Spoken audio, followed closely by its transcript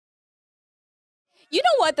You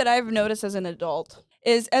know what that I've noticed as an adult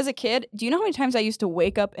is as a kid, do you know how many times I used to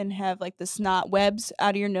wake up and have like the snot webs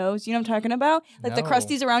out of your nose? You know what I'm talking about? Like the No.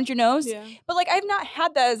 crusties around your nose? Yeah. But like I've not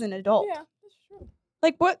had that as an adult. Yeah, that's true.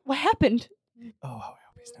 Like what happened? Oh, I hope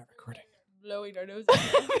he's not recording. Blowing our noses.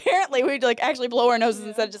 Apparently we'd like actually blow our noses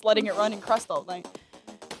instead of just letting it run and crust all night.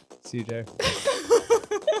 CJ.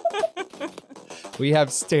 We have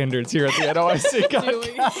standards here at the NOIC. Do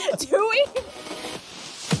we? Do we?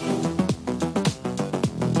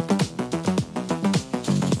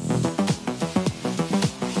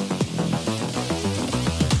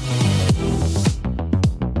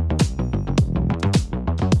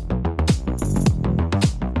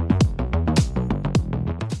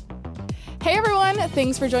 Hey everyone,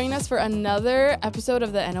 thanks for joining us for another episode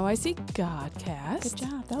of the NOIC Godcast. Good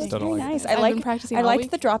job. That was Don't very like nice. I've I been liked practicing I all liked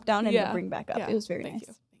week. the drop down and Yeah. the bring back up. Yeah. It was very Thank nice.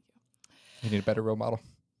 you. You need a better role model.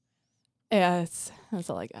 Yeah, that's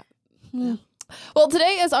all I got. Yeah. Well,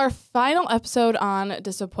 today is our final episode on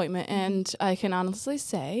disappointment, and I can honestly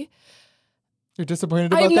say You're disappointed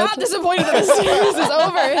about I'm that? not disappointed that this series is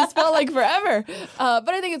over. It's felt like forever. But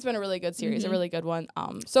I think it's been a really good series, a really good one.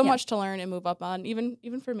 So Yeah. much to learn and move up on, even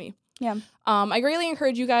for me. Yeah. I greatly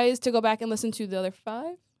encourage you guys to go back and listen to the other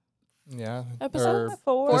 5 Yeah. episodes. Or-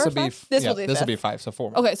 Four. This or will be five? This will be this will fifth. be 5, so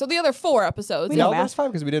 4. Okay, so the other 4 episodes. We No, know that's math.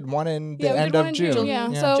 5 because we did one in the Yeah, we did end one of in June. June,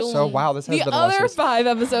 yeah. So wow, this has The been other illustrious. 5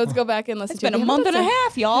 episodes, go back and listen It's to. been a We month and a haven't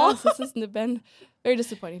half, y'all. Yes, this has been very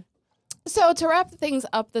disappointing. So to wrap things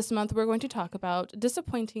up this month, we're going to talk about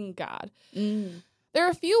disappointing God. There are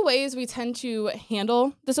a few ways we tend to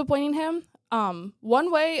handle disappointing him.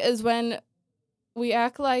 One way is when we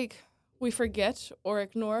act like we forget or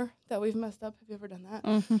ignore that we've messed up. Have you ever done that?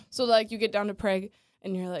 Mm-hmm. So like you get down to pray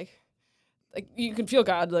and you're like you can feel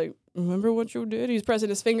God like, remember what you did? He's pressing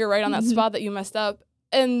his finger right on that spot that you messed up.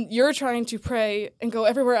 And you're trying to pray and go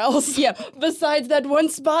everywhere else. Yep. Besides that one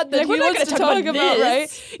spot that Like, he we're not wants to gonna talk talk about, about right?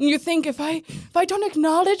 this. And you think if I don't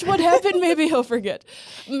acknowledge what happened, maybe he'll forget.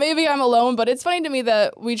 Maybe I'm alone, but it's funny to me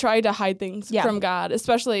that we try to hide things Yeah. from God,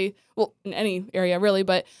 especially in any area really,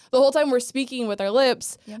 but the whole time we're speaking with our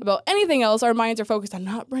lips about anything else, our minds are focused on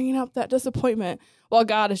not bringing up that disappointment, while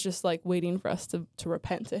God is just like waiting for us to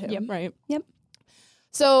repent to him, Yep. right? Yep.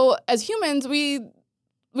 So as humans, we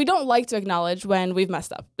don't like to acknowledge when we've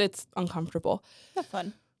messed up. It's uncomfortable. Not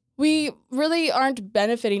fun. We really aren't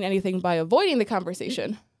benefiting anything by avoiding the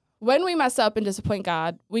conversation. When we mess up and disappoint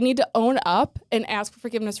God, we need to own up and ask for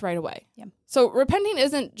forgiveness right away. Yeah. So repenting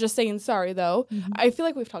isn't just saying sorry, though. I feel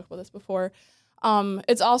like we've talked about this before.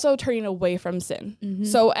 It's also turning away from sin.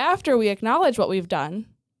 So after we acknowledge what we've done,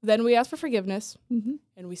 then we ask for forgiveness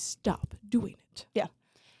and we stop doing it.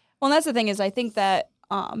 Well, and that's the thing is I think that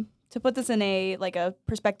to put this in a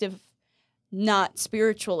perspective, not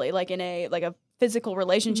spiritually, like in a physical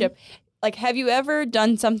relationship, like have you ever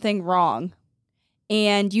done something wrong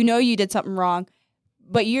and you know you did something wrong,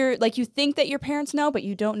 but you're like you think that your parents know, but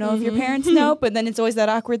you don't know if your parents know, but then it's always that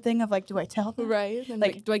awkward thing of like, do I tell them? Right. And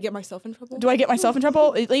Like, do I get myself in trouble? Do I get myself in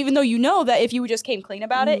trouble? Even though you know that if you just came clean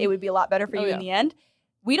about it, it would be a lot better for Oh, you yeah. in the end.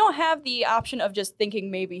 We don't have the option of just thinking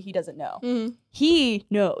maybe he doesn't know. Mhm. He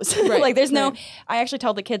knows. Right, Like there's no, right. I actually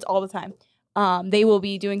tell the kids all the time, they will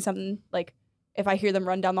be doing something like if I hear them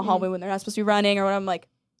run down the hallway when they're not supposed to be running or what, I'm like,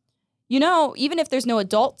 even if there's no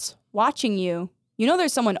adults watching you,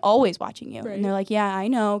 there's someone always watching you. Right. And they're like, yeah, I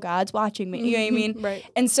know, God's watching me. You know what I mean? Right.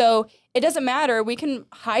 And so it doesn't matter. We can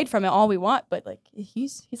hide from it all we want, but like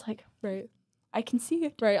he's like, Right. I can see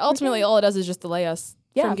it. Right. Ultimately, all it does is just delay us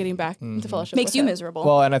Yeah. from getting back into fellowship. Makes with you him. miserable.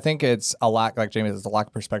 Well, and I think it's a lack, like Jamie says, it's a lack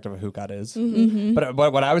of perspective of who God is. Mm-hmm. But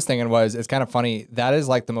what I was thinking was, it's kind of funny. That is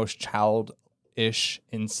like the most childish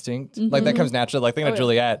instinct. Like that comes naturally. Like thinking of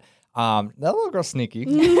Juliet. That little girl's sneaky.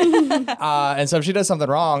 And so if she does something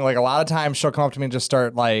wrong, like a lot of times she'll come up to me and just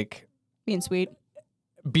start like Being sweet.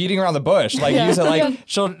 beating around the bush. Like you said, like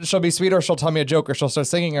she'll be sweet, or she'll tell me a joke, or she'll start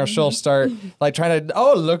singing, or she'll start like trying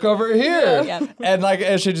to, look over here. Yeah. And like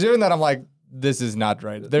as she's doing that, I'm like, this is not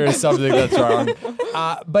right. There is something that's wrong.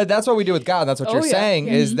 But that's what we do with God. And that's what you're saying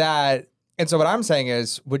is that. And so what I'm saying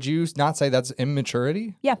is, would you not say that's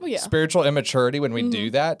immaturity? Yeah. Oh, yeah. Spiritual immaturity when we do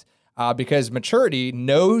that. Because maturity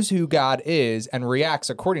knows who God is and reacts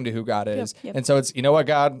according to who God is. Yep. And so it's, you know what,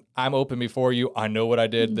 God, I'm open before you. I know what I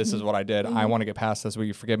did. This is what I did. I want to get past this. Will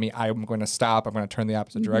you forgive me? I'm going to stop. I'm going to turn the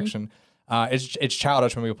opposite direction. It's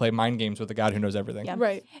childish when we play mind games with the God who knows everything. Yeah.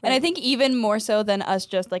 Right. And I think even more so than us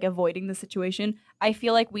just like avoiding the situation, I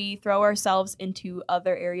feel like we throw ourselves into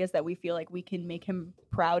other areas that we feel like we can make him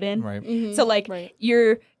proud in. Right. So like Right.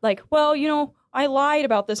 you're like, well, I lied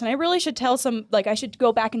about this and I really should tell I should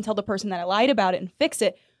go back and tell the person that I lied about it and fix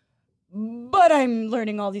it. but I'm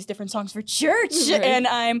learning all these different songs for church Right. and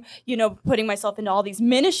I'm, putting myself into all these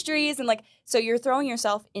ministries and like, so you're throwing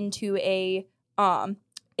yourself into a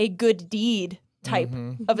good deed type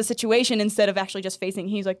of a situation instead of actually just facing,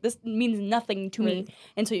 he's like, this means nothing to me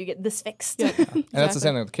until you get this fixed. Yeah. And that's the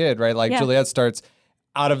same thing with the kid, right? Like Yeah. Juliet starts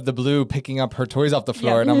out of the blue picking up her toys off the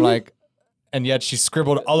floor, Yeah. and I'm like, and yet she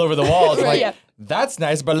scribbled all over the walls. Right. Like, Yeah. that's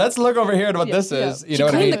nice, but let's look over here at what Yeah. this Yeah. is. You She know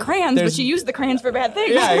what I cleaned mean? the crayons, but There's- she used the crayons for bad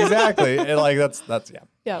things. Yeah, exactly. And like that's yeah.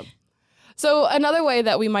 Yeah. So another way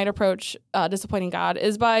that we might approach disappointing God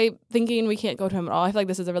is by thinking we can't go to him at all. I feel like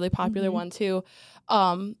this is a really popular one too.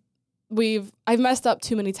 I've messed up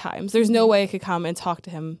too many times. There's no way I could come and talk to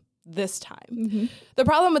him this time. The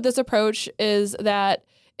problem with this approach is that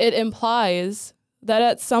it implies that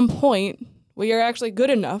at some point we are actually good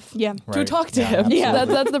enough Yeah. to Right. talk to Yeah, him.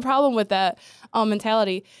 absolutely. That's the problem with that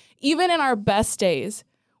mentality. Even in our best days,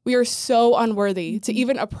 we are so unworthy to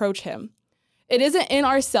even approach him. It isn't in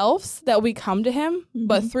ourselves that we come to him,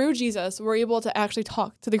 but through Jesus, we're able to actually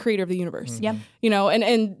talk to the creator of the universe. Yeah.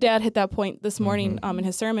 And Dad hit that point this morning in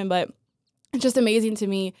his sermon, but it's just amazing to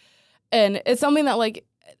me. And it's something that like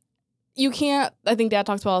you can't, I think Dad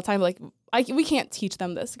talks about all the time, like we can't teach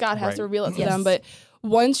them this. God has Right. to reveal it to Yes. them. But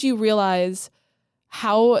once you realize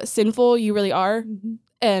how sinful you really are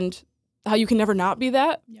and how you can never not be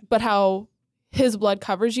that, but how his blood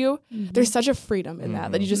covers you, there's such a freedom in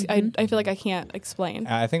that you just, I feel like I can't explain.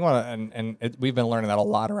 I think we've been learning that a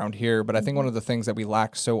lot around here, but I think one of the things that we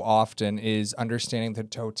lack so often is understanding the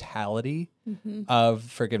totality of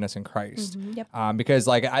forgiveness in Christ. Yep. Because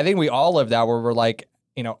like I think we all live that where we're like,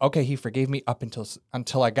 okay, he forgave me up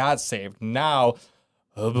until I got saved. Now,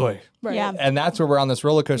 oh boy. Right. Yeah. And that's where we're on this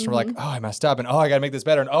roller coaster. We're like, oh, I messed up, and oh, I got to make this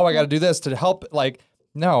better, and oh, I got to do this to help. Like,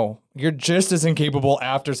 no, you're just as incapable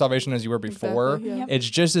after salvation as you were before. Exactly, yeah. It's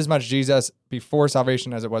just as much Jesus before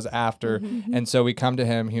salvation as it was after. And so we come to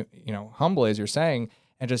him, humbly, as you're saying,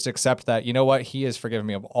 and just accept that, you know what, he has forgiven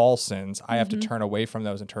me of all sins. I have to turn away from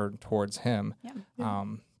those and turn towards him. Yeah.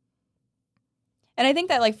 Um, And I think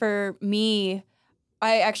that like for me,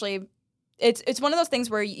 I actually it's one of those things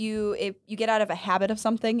where you get out of a habit of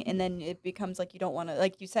something and then it becomes like you don't want to,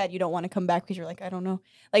 like you said, you don't want to come back because you're like, I don't know.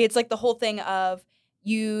 Like it's like the whole thing of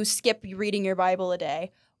you skip reading your Bible a day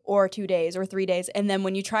or 2 days or 3 days. And then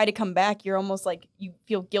when you try to come back, you're almost like you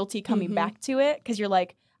feel guilty coming back to it because you're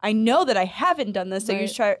like, I know that I haven't done this. So you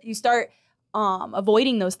start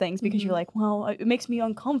avoiding those things because you're like, well, it makes me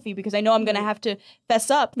uncomfy because I know I'm going to have to fess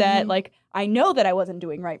up that like, I know that I wasn't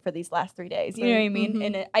doing right for these last 3 days. You know what I mean?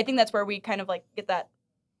 And I think that's where we kind of like get that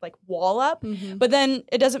like wall up. But then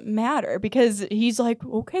it doesn't matter because he's like,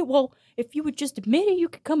 okay, well, if you would just admit it, you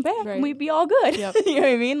could come back and we'd be all good. Yep. You know what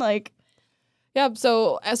I mean? Like, yeah.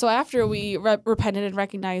 So after we repented and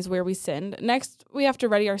recognized where we sinned, next we have to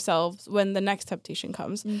ready ourselves when the next temptation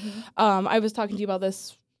comes. I was talking to you about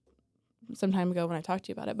this some time ago when I talked to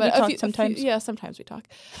you about it, but We talk sometimes. sometimes we talk.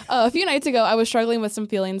 A few nights ago, I was struggling with some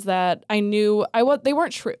feelings that I knew they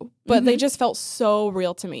weren't true, but they just felt so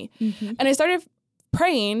real to me. And I started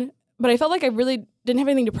praying, but I felt like I really didn't have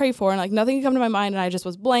anything to pray for, and like nothing could come to my mind, and I just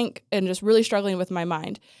was blank and just really struggling with my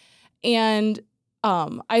mind. And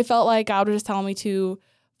I felt like God was just telling me to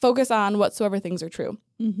focus on whatsoever things are true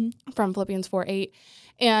from Philippians 4:8.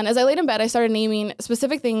 And as I laid in bed, I started naming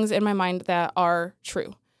specific things in my mind that are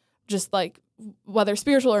true. Just like whether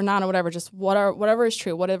spiritual or not or whatever, just whatever is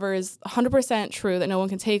true, whatever is 100% true that no one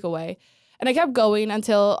can take away. And I kept going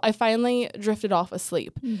until I finally drifted off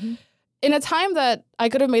asleep. In a time that I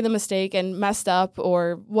could have made the mistake and messed up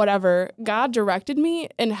or whatever, God directed me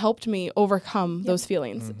and helped me overcome those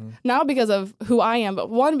feelings. Not because of who I am, but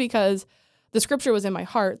one, because the scripture was in my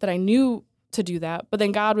heart that I knew to do that, but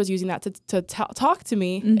then God was using that to talk to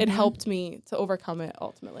me. It helped me to overcome it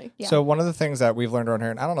ultimately. Yeah. So one of the things that we've learned around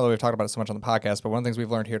here, and I don't know that we've talked about it so much on the podcast, but one of the things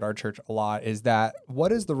we've learned here at our church a lot is that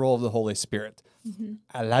what is the role of the Holy Spirit?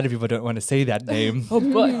 A lot of people don't want to say that name.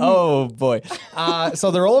 Oh boy.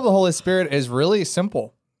 So the role of the Holy Spirit is really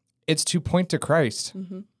simple. It's to point to Christ.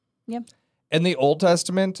 Yep. In the Old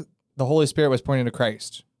Testament, the Holy Spirit was pointing to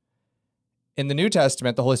Christ. In the New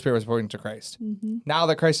Testament, the Holy Spirit was pointing to Christ. Now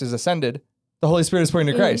that Christ has ascended, the Holy Spirit is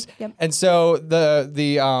pointing to Christ. Yep. And so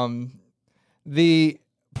the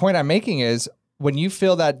point I'm making is when you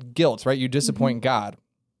feel that guilt, right? You disappoint God.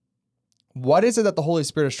 What is it that the Holy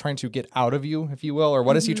Spirit is trying to get out of you, if you will, or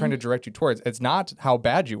what is he trying to direct you towards? It's not how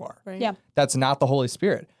bad you are. Right. Yeah. That's not the Holy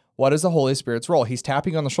Spirit. What is the Holy Spirit's role? He's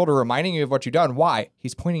tapping you on the shoulder, reminding you of what you've done. Why?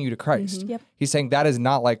 He's pointing you to Christ. Yep. He's saying that is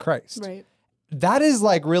not like Christ. Right. That is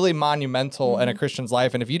like really monumental in a Christian's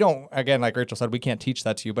life. And if you don't, again, like Rachel said, we can't teach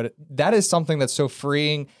that to you, but that is something that's so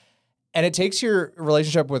freeing And it takes your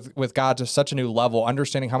relationship with God to such a new level,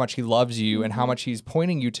 understanding how much he loves you and how much he's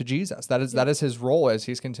pointing you to Jesus. That is his role, is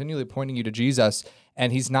he's continually pointing you to Jesus,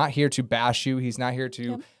 and he's not here to bash you. He's not here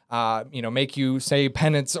to make you say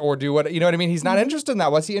penance or do what, you know what I mean? He's not interested in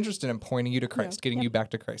that. What's he interested in? Pointing you to Christ, getting you back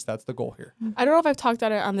to Christ. That's the goal here. I don't know if I've talked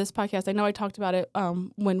about it on this podcast. I know I talked about it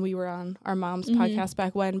when we were on our mom's podcast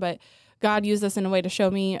back when, but God used this in a way to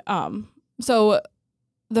show me. So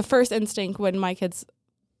the first instinct when my kids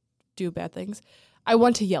do bad things, I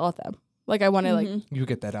want to yell at them. Like I want to You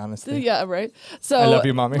get that honesty. Yeah, right. So I love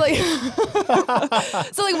you, mommy. Like,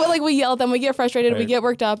 so we yell at them, we get frustrated, we get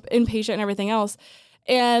worked up, impatient, and everything else.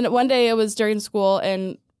 And one day it was during school,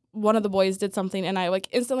 and one of the boys did something, and I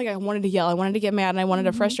instantly I wanted to yell, I wanted to get mad, and I wanted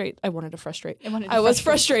to frustrate. I was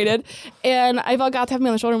frustrated, and I felt God tap me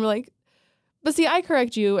on the shoulder and be like, "But see, I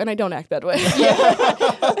correct you, and I don't act that way." So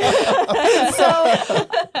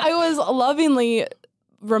I was lovingly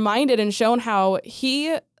reminded and shown how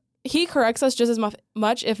he corrects us just as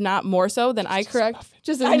much, if not more so, than I correct.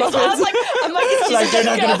 Just as much. I was like, Like, they're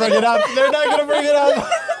not going to bring it up. They're not going to bring it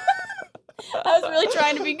up. I was really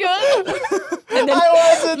trying to be good. And then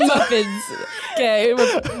I wasn't. Muffins. Okay,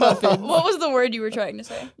 muffins. What was the word you were trying to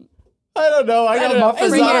say? I don't know. I got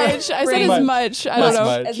muffins As on. much. I said as much. I don't know.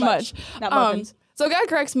 Much. As much. Not muffins. So God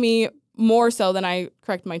corrects me more so than I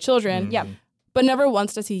correct my children. Yeah. But never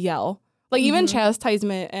once does he yell. Like even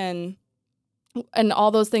chastisement and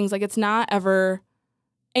all those things, like it's not ever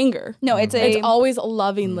anger. No, it's always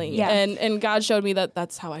lovingly. Yeah. And God showed me that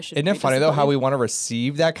that's how I should. Isn't it funny though how we want to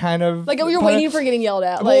receive that kind of like you're waiting for getting yelled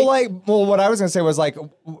at. Well, what I was gonna say was like,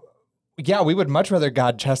 yeah, we would much rather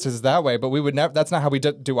God chastise us that way, but we would never. That's not how we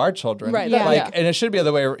do our children. Right. Yeah. Like, and it should be the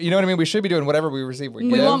other way. You know what I mean? We should be doing whatever we receive. We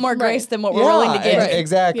give. want more grace than what we're willing to give. Right.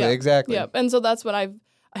 Exactly. Yeah. Exactly. Yeah. And so that's what I'm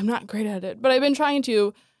not great at it, but I've been trying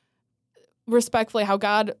to respectfully how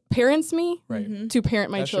God parents me Right. to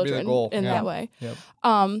parent my That should be the children goal. in Yeah. that way. Yep.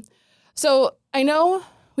 So I know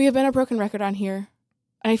we have been a broken record on here,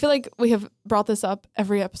 and I feel like we have brought this up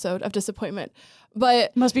every episode of disappointment,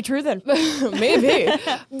 but Must be true then. maybe.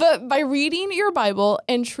 But by reading your Bible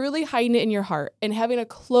and truly hiding it in your heart and having a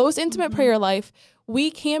close, intimate prayer life,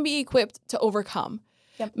 we can be equipped to overcome.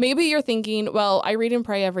 Yep. Maybe you're thinking, well, I read and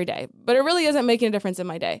pray every day, but it really isn't making a difference in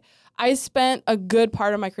my day. I spent a good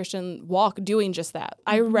part of my Christian walk doing just that.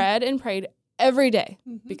 I read and prayed every day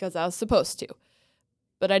because I was supposed to,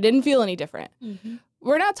 but I didn't feel any different.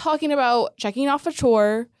 We're not talking about checking off a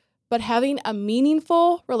chore, but having a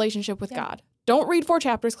meaningful relationship with God. Don't read 4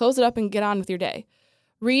 chapters, close it up, and get on with your day.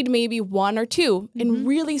 Read maybe 1 or 2 and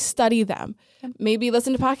really study them. Maybe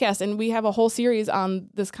listen to podcasts, and we have a whole series on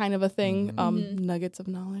this kind of a thing, nuggets of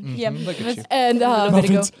knowledge. Yep. Look at you. And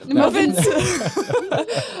Muffins.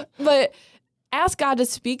 but ask God to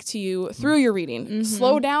speak to you through your reading.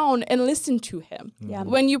 Slow down and listen to him. Yeah.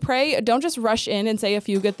 When you pray, don't just rush in and say a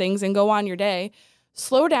few good things and go on your day.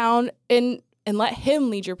 Slow down and let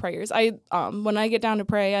him lead your prayers. When I get down to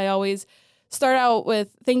pray, I always start out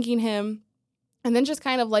with thanking him and then just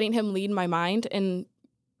kind of letting him lead my mind and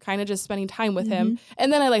kind of just spending time with him.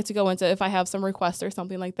 And then I like to go into if I have some requests or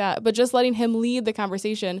something like that. But just letting him lead the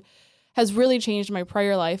conversation has really changed my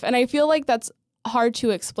prayer life. And I feel like that's hard to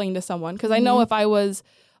explain to someone because I know if I was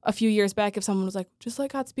a few years back, if someone was like, just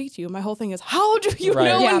let God speak to you, my whole thing is, how do you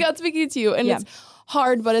know when God's speaking to you? And it's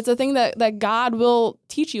hard, but it's a thing that God will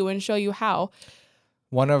teach you and show you how.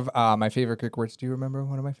 One of my favorite Greek words. Do you remember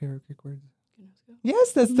one of my favorite Greek words?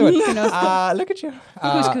 Yes, that's the one. Look at you.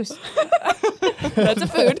 Couscous. That's a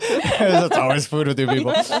food. That's always food with you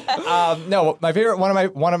people. No, my favorite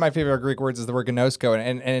one of my favorite Greek words is the word gnosko,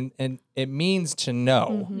 and it means to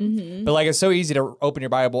know. But like it's so easy to open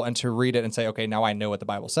your Bible and to read it and say, okay, now I know what the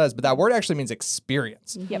Bible says. But that word actually means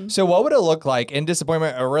experience. Yep. So what would it look like in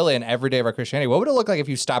disappointment, or really in every day of our Christianity? What would it look like if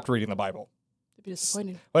you stopped reading the Bible? It'd be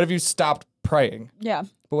disappointing. What if you stopped praying? Yeah.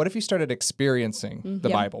 But what if you started experiencing the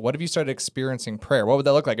Bible? What if you started experiencing prayer? What would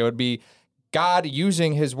that look like? It would be God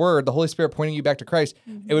using his word, the Holy Spirit pointing you back to Christ.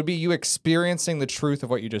 It would be you experiencing the truth of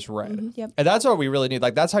what you just read. Yep. And that's what we really need.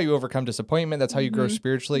 Like, that's how you overcome disappointment. That's how you grow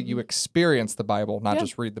spiritually. You experience the Bible, not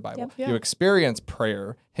just read the Bible. Yep. You experience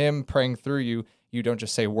prayer, him praying through you. You don't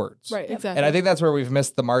just say words. Right, exactly. And I think that's where we've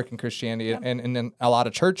missed the mark in Christianity and in a lot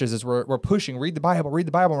of churches is we're pushing, read the Bible.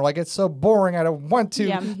 And we're like, it's so boring. I don't want to.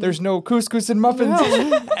 Yeah. There's no couscous and muffins.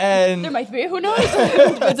 And There might be. Who knows?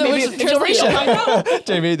 Maybe it's translation.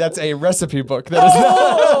 Jamie, that's a recipe book. That is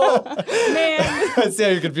not. Man. See how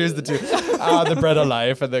you confuse the two. The bread of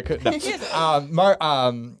life and the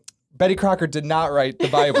no. Betty Crocker did not write the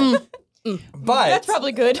Bible. But That's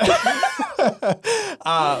probably good.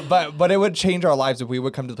 but it would change our lives if we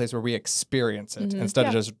would come to the place where we experience it instead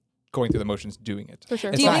of just going through the motions doing it. For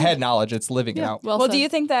sure. It's Do you not think- head knowledge, it's living it out. Well Well, said. do you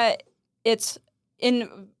think that it's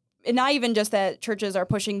not even just that churches are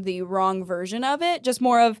pushing the wrong version of it, just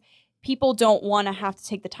more of people don't want to have to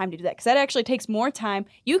take the time to do that because that actually takes more time.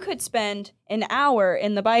 You could spend an hour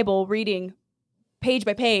in the Bible reading page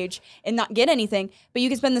by page and not get anything, but you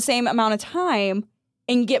can spend the same amount of time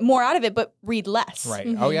and get more out of it, but read less. Right.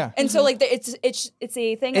 Oh yeah. And so like it's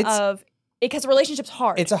a thing of because a relationship's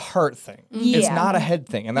hard. It's a heart thing. It's Yeah. not a head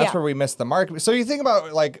thing. And that's Yeah. where we miss the mark. So you think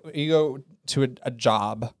about like you go to a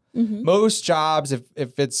job. Mm-hmm. Most jobs, if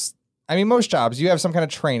it's most jobs, you have some kind of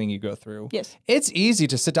training you go through. Yes. It's easy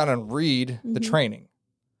to sit down and read the Mm-hmm. training.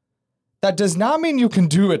 That does not mean you can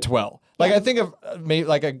do it well. Like Yeah. I think of maybe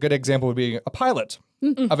like a good example would be a pilot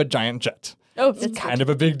of a giant jet. Oh, It's kind of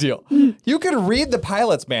a big deal. You could read the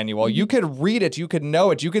pilot's manual. You could read it. You could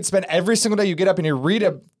know it. You could spend every single day you get up and you read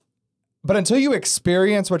it. But until you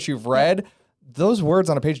experience what you've read, those words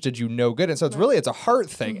on a page did you no good. And so it's a heart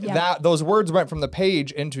thing. Yeah. That those words went from the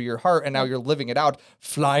page into your heart and now you're living it out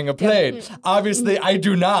flying a plane. Obviously I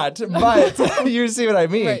do not, but you see what I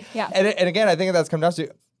mean. Right. Yeah. And again, I think that's come down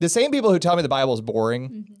to the same people who tell me the Bible is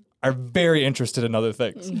boring are very interested in other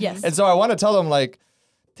things. Yes. And so I want to tell them like,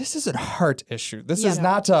 this is a heart issue. This is Yeah.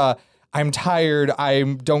 not a I'm tired, I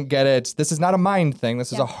don't get it. This is not a mind thing.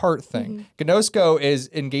 This is a heart thing. Gnosko is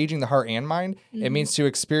engaging the heart and mind. It means to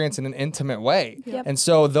experience in an intimate way. Yep. And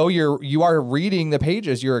so though you are reading the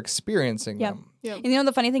pages, you're experiencing Yep. them. Yep. And you know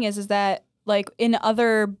the funny thing is that like in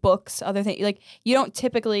other books, other things, like you don't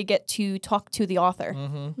typically get to talk to the author.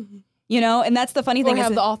 You know, and that's the funny Or thing.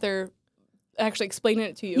 have is the author actually explain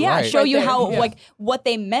it to you. yeah, Right. show Right you there. how Yeah. like what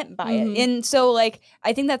they meant by it. And so like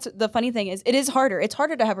I think that's the funny thing is it is harder. It's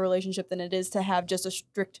harder to have a relationship than it is to have just a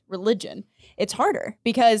strict religion. It's harder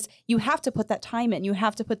because you have to put that time in. You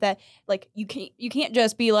have to put that like you can't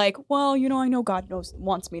just be like, well, you know, I know God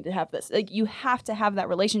wants me to have this. Like you have to have that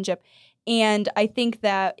relationship. And I think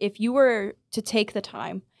that if you were to take the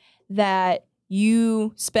time that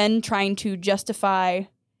you spend trying to justify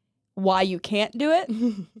why you can't do it,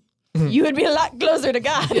 you would be a lot closer to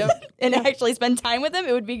God and actually spend time with him.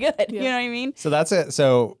 It would be good. You know what I mean? So that's it.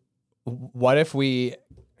 So what if we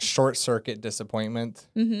short circuit disappointment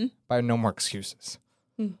by no more excuses?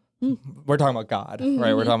 We're talking about God,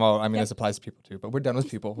 right? We're talking about, this applies to people too, but we're done with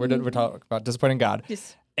people. We're talking about disappointing God.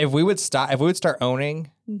 Yes. If we would start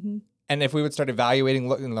owning and if we would start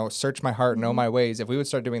evaluating, search my heart, know my ways, if we would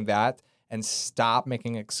start doing that and stop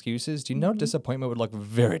making excuses, do you know disappointment would look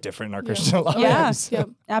very different in our Christian lives? Yeah. Yep.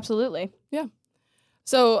 Absolutely. Yeah.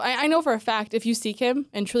 So I know for a fact if you seek him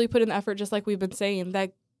and truly put in the effort, just like we've been saying,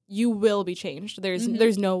 that you will be changed. There's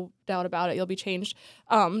no doubt about it. You'll be changed.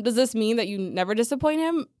 Does this mean that you never disappoint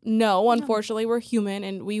him? No, unfortunately, we're human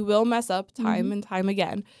and we will mess up time and time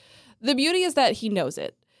again. The beauty is that he knows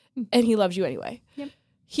it and he loves you anyway. Yep.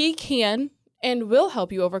 He can and will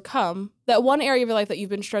help you overcome that one area of your life that you've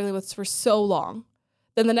been struggling with for so long.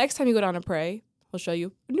 Then the next time you go down and pray, he'll show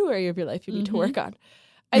you a new area of your life you need to work on.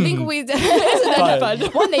 I think isn't that fun?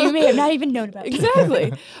 One that you may have not even known about.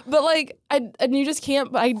 Exactly. But like you just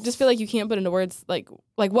can't, I just feel like you can't put into words like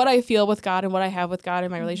what I feel with God and what I have with God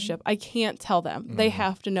in my relationship. I can't tell them. They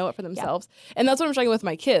have to know it for themselves. And that's what I'm struggling with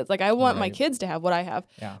my kids. Like I want my Right. kids to have what I have,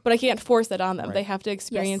 Yeah. but I can't force that on them. Right. They have to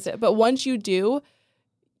experience it. But once you do,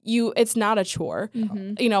 it's not a chore.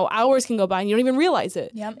 You know, hours can go by and you don't even realize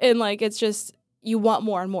it. Yep. And like it's just you want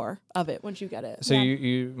more and more of it once you get it. So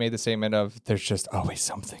you made the statement of there's just always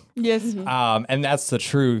something. Yes. And that's the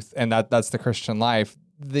truth, and that's the Christian life.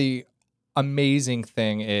 The amazing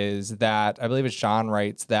thing is that I believe it's John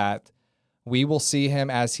writes that we will see him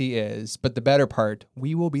as he is, but the better part,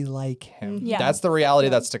 we will be like him. Yeah. That's the reality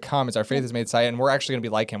that's to come is our faith is made sight, and we're actually going to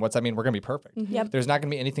be like him. What's that mean? We're going to be perfect. Yep. There's not going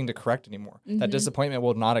to be anything to correct anymore. That disappointment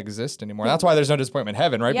will not exist anymore. That's why there's no disappointment in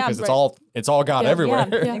heaven, right? Yeah, Because right. it's all God everywhere.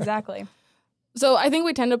 Yeah, exactly. So I think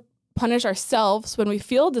we tend to punish ourselves when we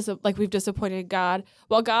feel like we've disappointed God,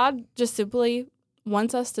 while God just simply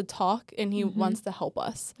wants us to talk and he wants to help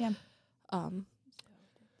us. Yeah.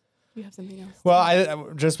 You have something else? Well,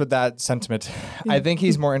 I just with that sentiment, I think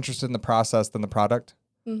he's more interested in the process than the product.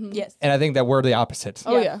 Yes. And I think that we're the opposite.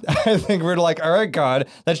 Oh yeah. I think we're like, all right, God,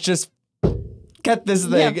 let's just get this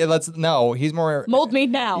thing. And he's more. Mold me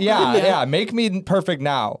now. Yeah, make me perfect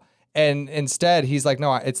now. And instead, he's like,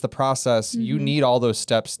 no, it's the process. You need all those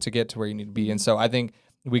steps to get to where you need to be. And so I think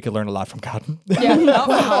we could learn a lot from God. Yeah.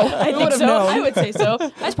 I think so. known. I would say so.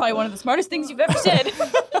 That's probably one of the smartest things you've ever said.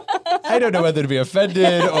 I don't know whether to be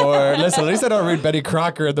offended or listen. At least I don't read Betty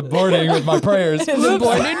Crocker in the morning with my prayers. In the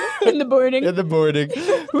morning. In the morning. In the morning.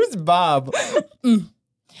 Who's Bob?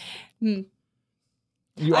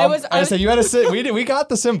 I said you had to sit. We got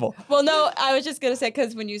the symbol. Well, no, I was just gonna say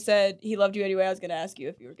because when you said he loved you anyway, I was gonna ask you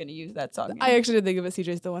if you were gonna use that song. I actually didn't think of it.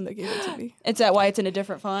 CJ's the one that gave it to me. It's that why it's in a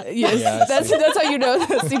different font. Yes, Yeah, that's how you know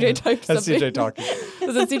that CJ typed That's something. CJ talking.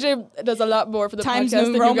 Because CJ does a lot more for the Times podcast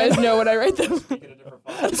New than Roman. you guys know when I write them.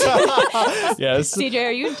 Yes. CJ,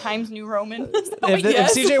 are you in Times New Roman? Yes.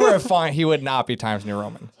 If CJ were a font, he would not be Times New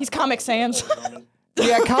Roman. He's Comic Sans.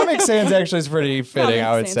 Yeah, Comic Sans actually is pretty fitting, Comic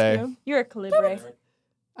I would Sans, say. you know? You're a Calibre.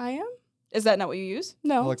 I am? Is that not what you use? It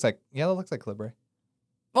No. looks like that looks like Calibre.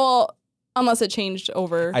 Well, unless it changed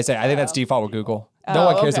over. I think that's default with Google. Oh, No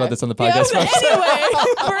one cares okay. about this on the Yeah, podcast. but folks. anyway,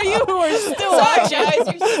 for you who are still Sorry, watching. guys.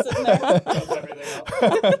 You're just sitting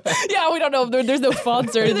there. Yeah, we don't know. There's no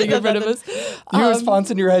fonts or anything in front of us. You use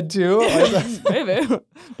fonts in your head too? Maybe.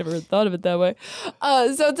 Never thought of it that way.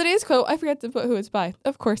 So today's quote, I forgot to put who it's by.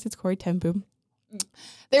 Of course, it's Corey ten Boom.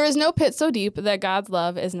 There is no pit so deep that God's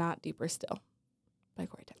love is not deeper still. By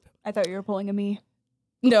Corey ten Boom. I thought you were pulling a me.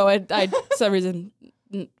 No, I for some reason,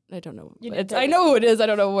 I don't know. You didn't I take know who it is. I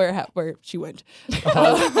don't know where she went.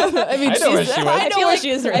 I mean, I know where she went. I know where she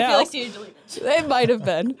is right I now. feel like she deleted. It might have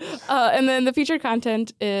been. And then the featured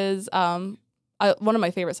content is one of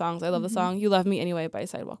my favorite songs. I love the song "You Love Me Anyway" by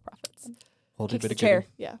Sidewalk Prophets. Hold Kicks a bit the of chair.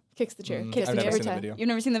 Yeah, kicks the chair. Mm, Kicks I've me never every seen the time. video. You've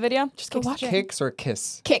never seen the video? Just go watch it. Kicks or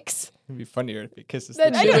kiss? Kicks. It'd be funnier if he kisses.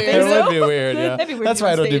 That'd the be chair. weird. It So? would be weird. Yeah. That'd be weird That's to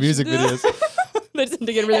why I do don't on do stage. music videos. They just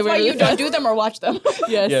to get really That's why weird. you don't do them or watch them.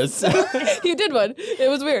 Yes. Yes. You did one. It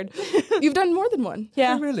was weird. You've done more than one.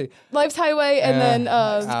 Yeah. Really? Life's Highway and then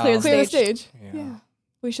Clear the Clear the Stage. Stage. Yeah.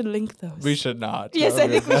 We should link those. We should not. Yes, I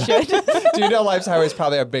think we should. Do you know Life's Highway is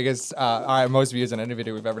probably our biggest, our most views on any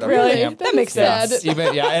video we've ever done? Really? for camp. That makes sense. Yes,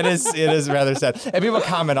 even it is rather sad, and people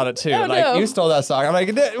comment on it too. Oh, like no. you stole that song. I'm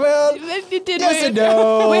like, well, It did yes and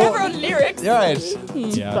no. We have our own lyrics. You're right.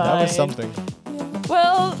 Yeah, that was Fine. something.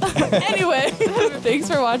 Well, anyway, thanks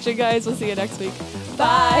for watching, guys. We'll see you next week.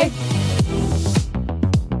 Bye.